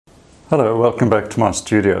Hello, welcome back to my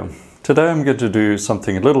studio. Today I'm going to do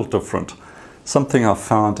something a little different, something I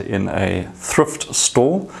found in a thrift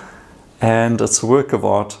store, and it's a work of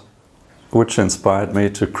art which inspired me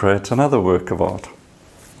to create another work of art.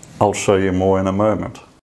 I'll show you more in a moment.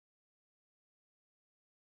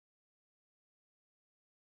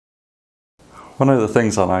 One of the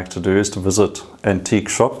things I like to do is to visit antique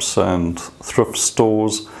shops and thrift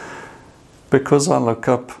stores because I look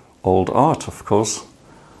up old art, of course.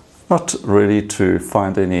 Not really to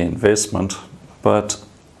find any investment, but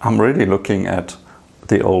I'm really looking at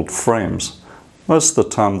the old frames. Most of the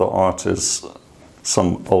time the art is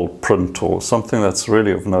some old print or something that's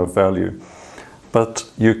really of no value. But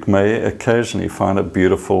you may occasionally find a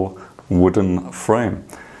beautiful wooden frame.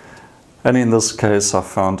 And in this case I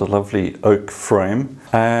found a lovely oak frame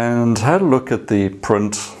and had a look at the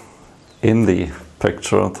print in the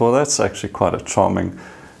picture and thought that's actually quite a charming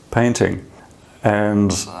painting.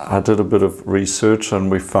 And I did a bit of research and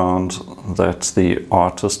we found that the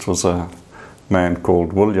artist was a man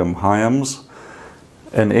called William Hyams,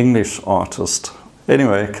 an English artist.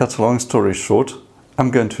 Anyway, cut a long story short, I'm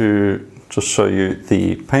going to just show you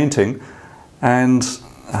the painting and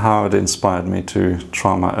how it inspired me to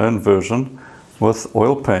try my own version with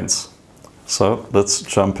oil paints. So let's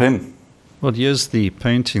jump in. Well, here's the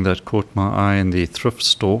painting that caught my eye in the thrift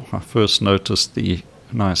store. I first noticed the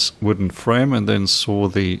nice wooden frame and then saw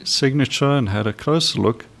the signature and had a closer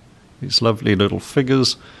look. These lovely little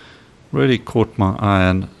figures really caught my eye,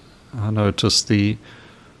 and I noticed the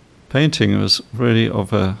painting was really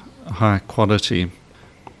of a high quality.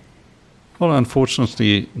 Well,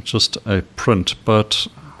 unfortunately just a print, but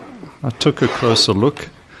I took a closer look.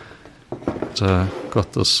 It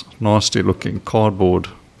got this nasty looking cardboard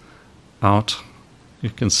out. You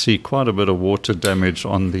can see quite a bit of water damage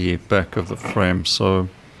on the back of the frame, so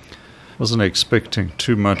I wasn't expecting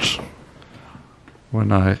too much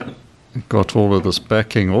when I got all of this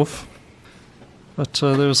backing off. But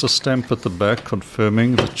there's a stamp at the back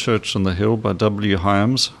confirming The Church on the Hill by W.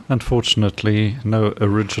 Hyams. Unfortunately, no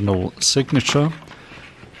original signature,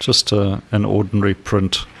 just an ordinary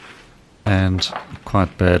print and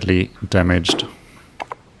quite badly damaged.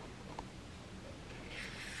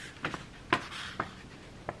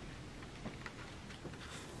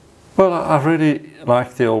 Well, I really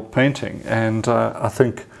like the old painting, and I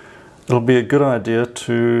think it'll be a good idea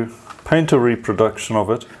to paint a reproduction of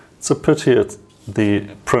it. It's a pity the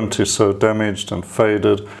print is so damaged and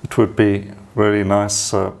faded. It would be really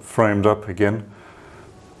nice framed up again.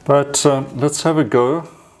 But let's have a go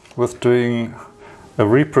with doing a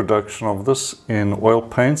reproduction of this in oil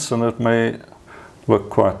paints, and it may look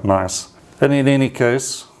quite nice. And in any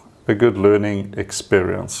case, a good learning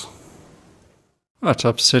experience. Right,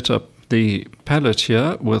 I've set up the palette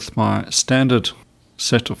here with my standard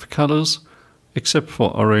set of colors, except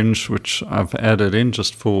for orange, which I've added in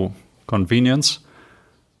just for convenience.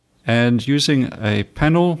 And using a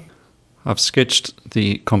panel, I've sketched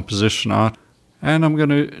the composition out, and I'm going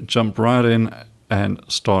to jump right in and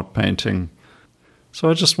start painting.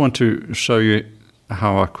 So I just want to show you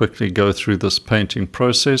how I quickly go through this painting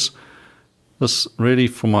process. This really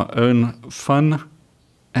for my own fun.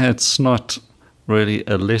 It's not really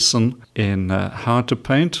a lesson in how to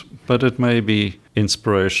paint, but it may be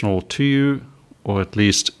inspirational to you, or at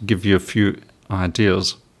least give you a few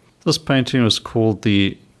ideas. This painting was called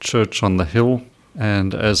The Church on the Hill,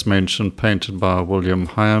 and as mentioned, painted by William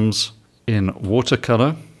Hyams in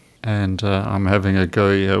watercolor, and I'm having a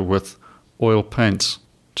go here with oil paints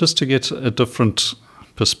just to get a different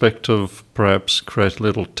perspective, perhaps create a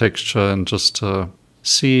little texture and just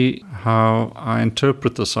see how I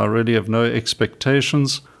interpret this. I really have no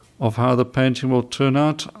expectations of how the painting will turn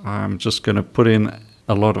out. I'm just going to put in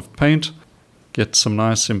a lot of paint, get some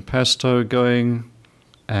nice impasto going,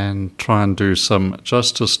 and try and do some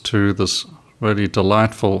justice to this really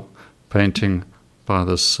delightful painting by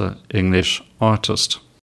this English artist.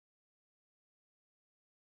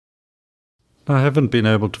 I haven't been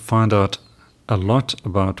able to find out a lot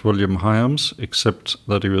about William Hyams, except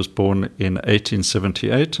that he was born in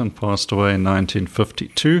 1878 and passed away in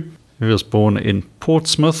 1952. He was born in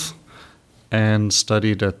Portsmouth and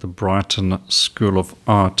studied at the Brighton School of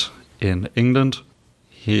Art in England.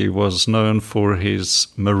 He was known for his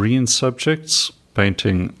marine subjects,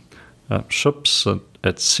 painting ships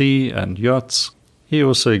at sea and yachts. He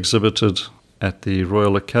also exhibited at the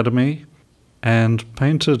Royal Academy and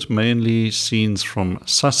painted mainly scenes from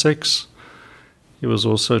Sussex. He was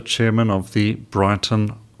also chairman of the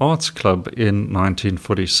Brighton Arts Club in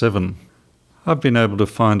 1947. I've been able to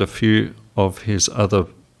find a few of his other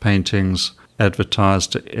paintings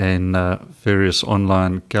advertised in various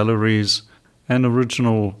online galleries, and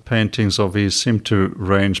original paintings of his seem to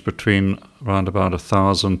range between around about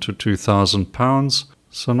 £1,000 to £2,000.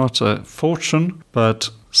 So not a fortune, but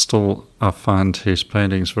still I find his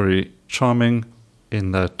paintings very charming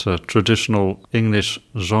in that traditional English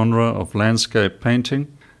genre of landscape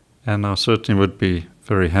painting, and I certainly would be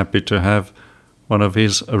very happy to have one of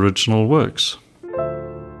his original works.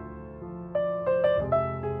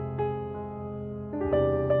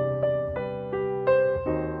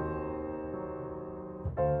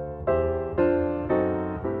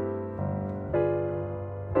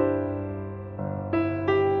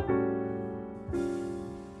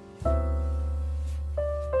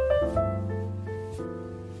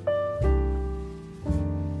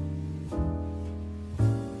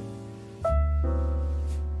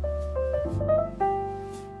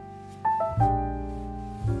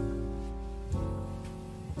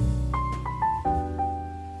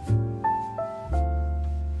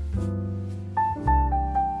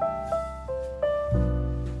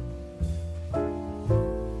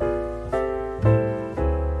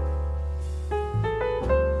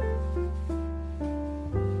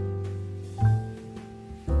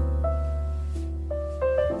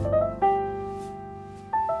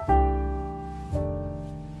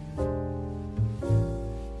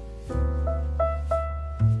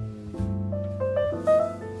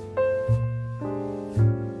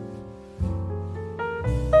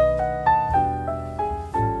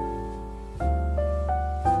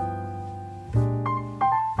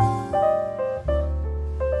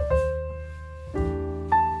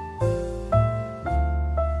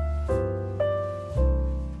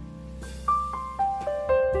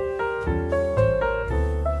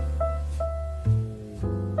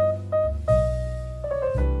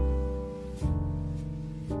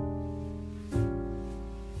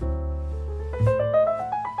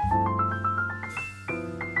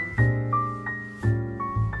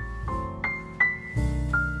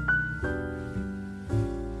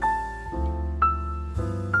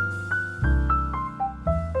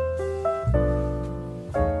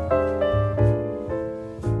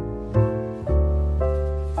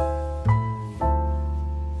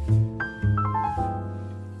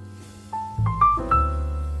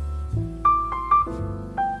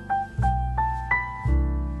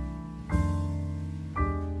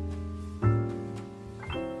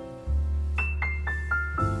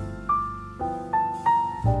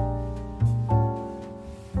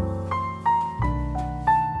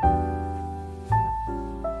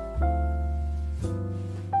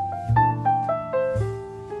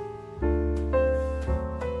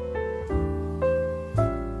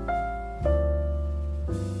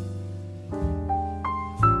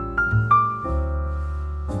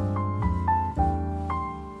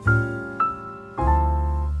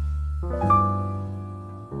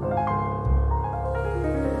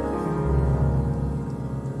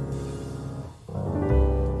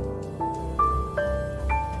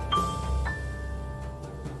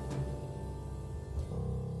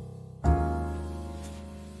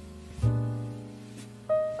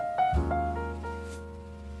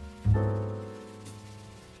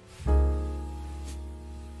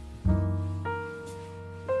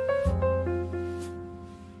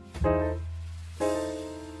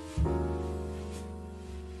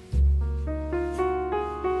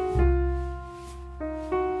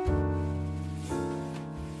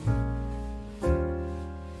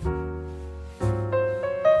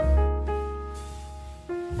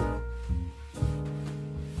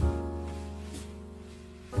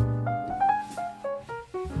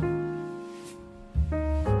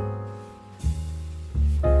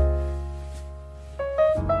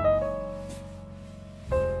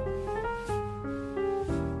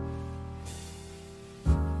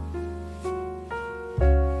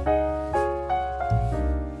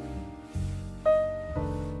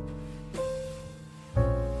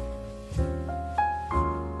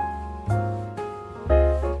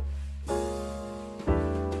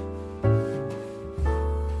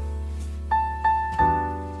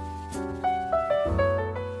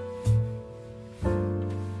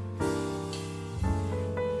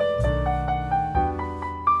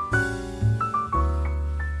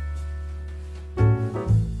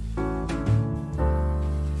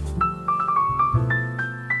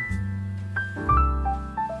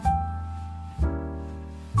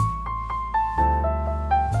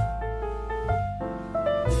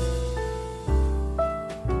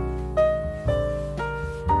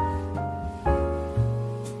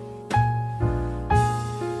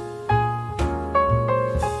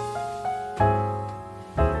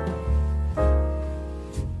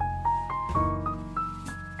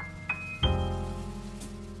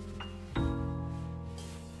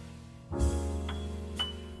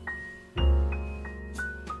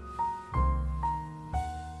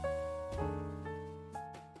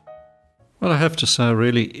 Well, I have to say I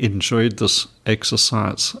really enjoyed this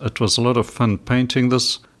exercise. It was a lot of fun painting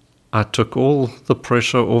this. I took all the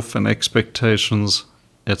pressure off and expectations.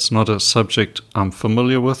 It's not a subject I'm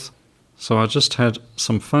familiar with, so I just had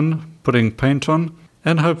some fun putting paint on,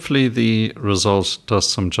 and hopefully the result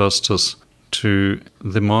does some justice to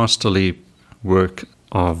the masterly work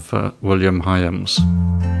of William Hyams.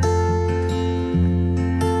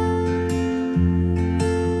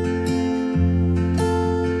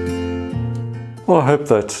 Well, I hope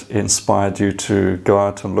that inspired you to go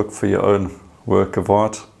out and look for your own work of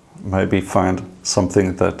art, maybe find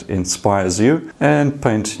something that inspires you and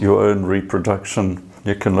paint your own reproduction.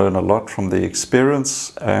 You can learn a lot from the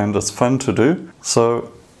experience and it's fun to do.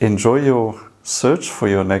 So enjoy your search for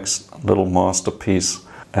your next little masterpiece,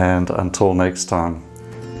 and until next time,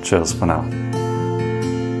 cheers for now.